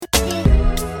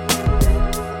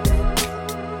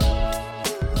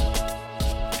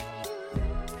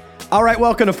All right,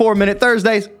 welcome to 4 Minute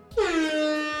Thursdays.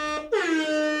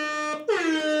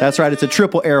 That's right, it's a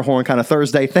triple air horn kind of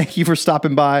Thursday. Thank you for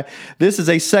stopping by. This is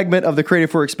a segment of the Creative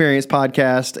for Experience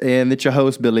podcast, and it's your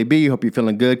host, Billy B. Hope you're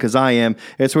feeling good, because I am.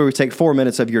 It's where we take 4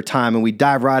 minutes of your time, and we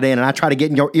dive right in, and I try to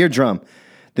get in your eardrum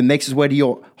that makes its way to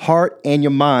your heart and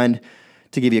your mind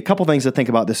to give you a couple things to think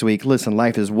about this week. Listen,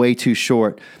 life is way too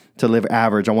short to live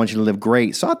average. I want you to live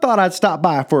great. So I thought I'd stop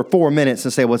by for 4 minutes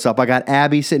and say what's up. I got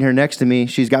Abby sitting here next to me.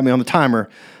 She's got me on the timer,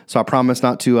 so I promise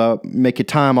not to make your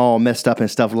time all messed up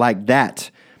and stuff like that.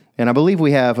 And I believe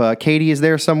we have Katie is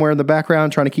there somewhere in the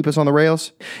background trying to keep us on the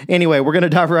rails. Anyway, we're going to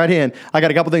dive right in. I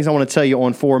got a couple things I want to tell you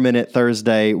on 4 Minute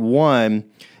Thursday. One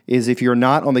is if you're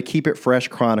not on the Keep It Fresh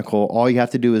Chronicle, all you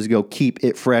have to do is go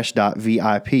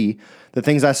keepitfresh.vip. The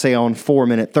things I say on 4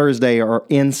 Minute Thursday are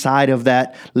inside of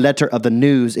that letter of the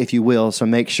news, if you will. So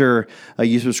make sure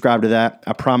you subscribe to that.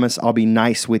 I promise I'll be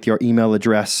nice with your email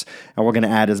address, and we're going to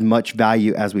add as much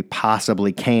value as we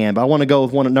possibly can. But I want to go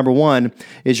with number one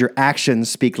is your actions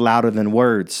speak louder than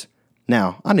words.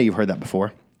 Now, I know you've heard that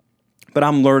before, but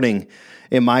I'm learning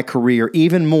in my career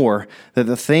even more that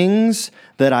the things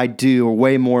that I do are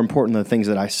way more important than the things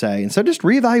that I say. And so just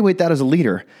reevaluate that as a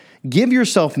leader. Give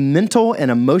yourself mental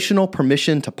and emotional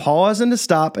permission to pause and to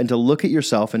stop and to look at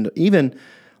yourself and to even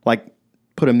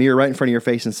put a mirror right in front of your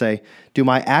face and say, do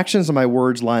my actions and my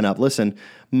words line up? Listen,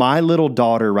 my little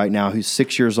daughter right now, who's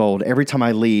 6 years old, every time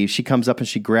I leave, she comes up and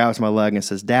she grabs my leg and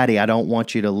says, Daddy, I don't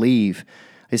want you to leave.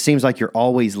 It seems like you're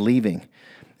always leaving.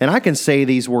 And I can say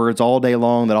these words all day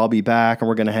long that I'll be back and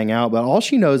we're going to hang out, but all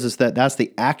she knows is that that's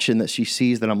the action that she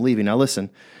sees that I'm leaving. Now listen,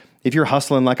 if you're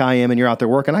hustling like I am and you're out there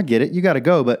working, I get it. You got to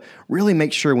go, but really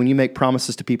make sure when you make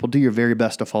promises to people, do your very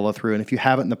best to follow through. And if you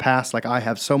haven't in the past, like I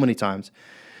have so many times,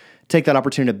 take that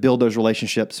opportunity to build those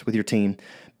relationships with your team,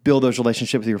 build those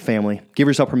relationships with your family, give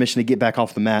yourself permission to get back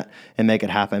off the mat and make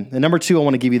it happen. And number two, I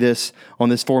want to give you this on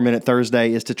this 4 Minute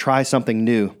Thursday is to try something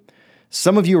new.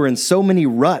 Some of you are in so many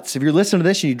ruts. If you're listening to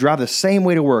this and you drive the same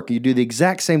way to work, you do the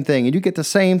exact same thing, and you get the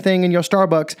same thing in your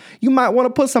Starbucks, you might want to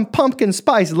put some pumpkin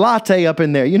spice latte up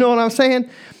in there. You know what I'm saying?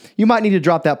 You might need to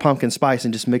drop that pumpkin spice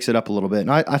and just mix it up a little bit.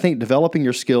 And I think developing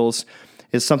your skills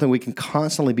is something we can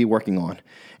constantly be working on.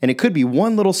 And it could be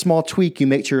one little small tweak you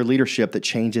make to your leadership that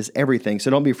changes everything.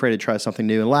 So don't be afraid to try something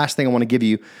new. And last thing I want to give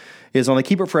you is on the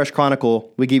Keep It Fresh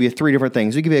Chronicle, we give you 3 different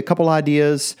things. We give you a couple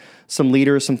ideas, some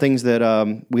leaders, some things that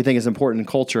we think is important in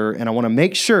culture. And I want to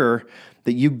make sure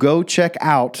that you go check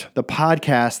out the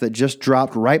podcast that just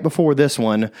dropped right before this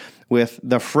one with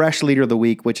the Fresh Leader of the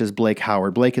Week, which is Blake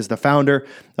Howard. Blake is the founder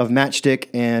of Matchstick,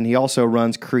 and he also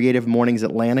runs Creative Mornings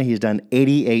Atlanta. He's done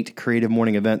 88 Creative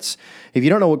Morning events. If you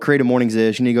don't know what Creative Mornings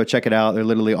is, you need to go check it out. They're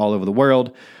literally all over the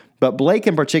world. But Blake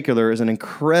in particular is an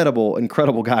incredible,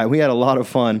 incredible guy. We had a lot of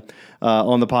fun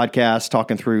on the podcast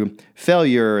talking through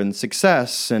failure and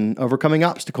success and overcoming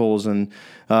obstacles and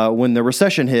when the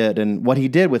recession hit and what he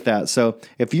did with that. So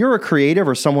if you're a creative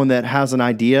or someone that has an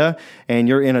idea and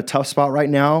you're in a tough spot right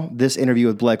now, this interview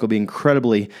with Blake will be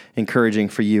incredibly encouraging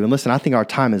for you. And listen, I think our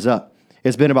time is up.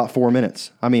 It's been about 4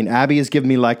 minutes. I mean, Abby has given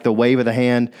me the wave of the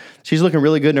hand. She's looking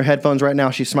really good in her headphones right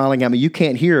now. She's smiling at me. You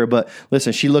can't hear her, but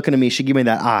listen, she's looking at me. She gave me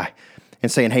that eye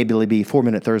and saying, hey, Billy B, 4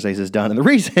 Minute Thursdays is done. And the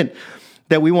reason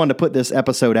that we wanted to put this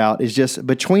episode out is just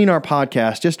between our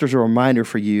podcasts, just as a reminder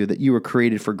for you that you were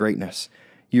created for greatness.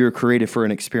 You were created for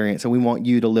an experience, and we want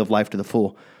you to live life to the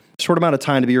full. Short amount of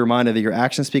time to be reminded that your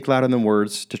actions speak louder than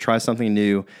words, to try something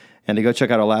new, and to go check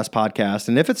out our last podcast.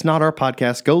 And if it's not our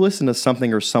podcast, go listen to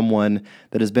something or someone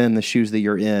that has been in the shoes that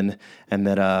you're in and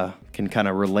that can kind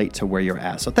of relate to where you're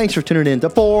at. So thanks for tuning in to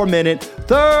 4 Minute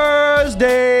Thursdays.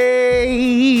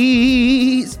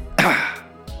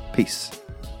 Peace.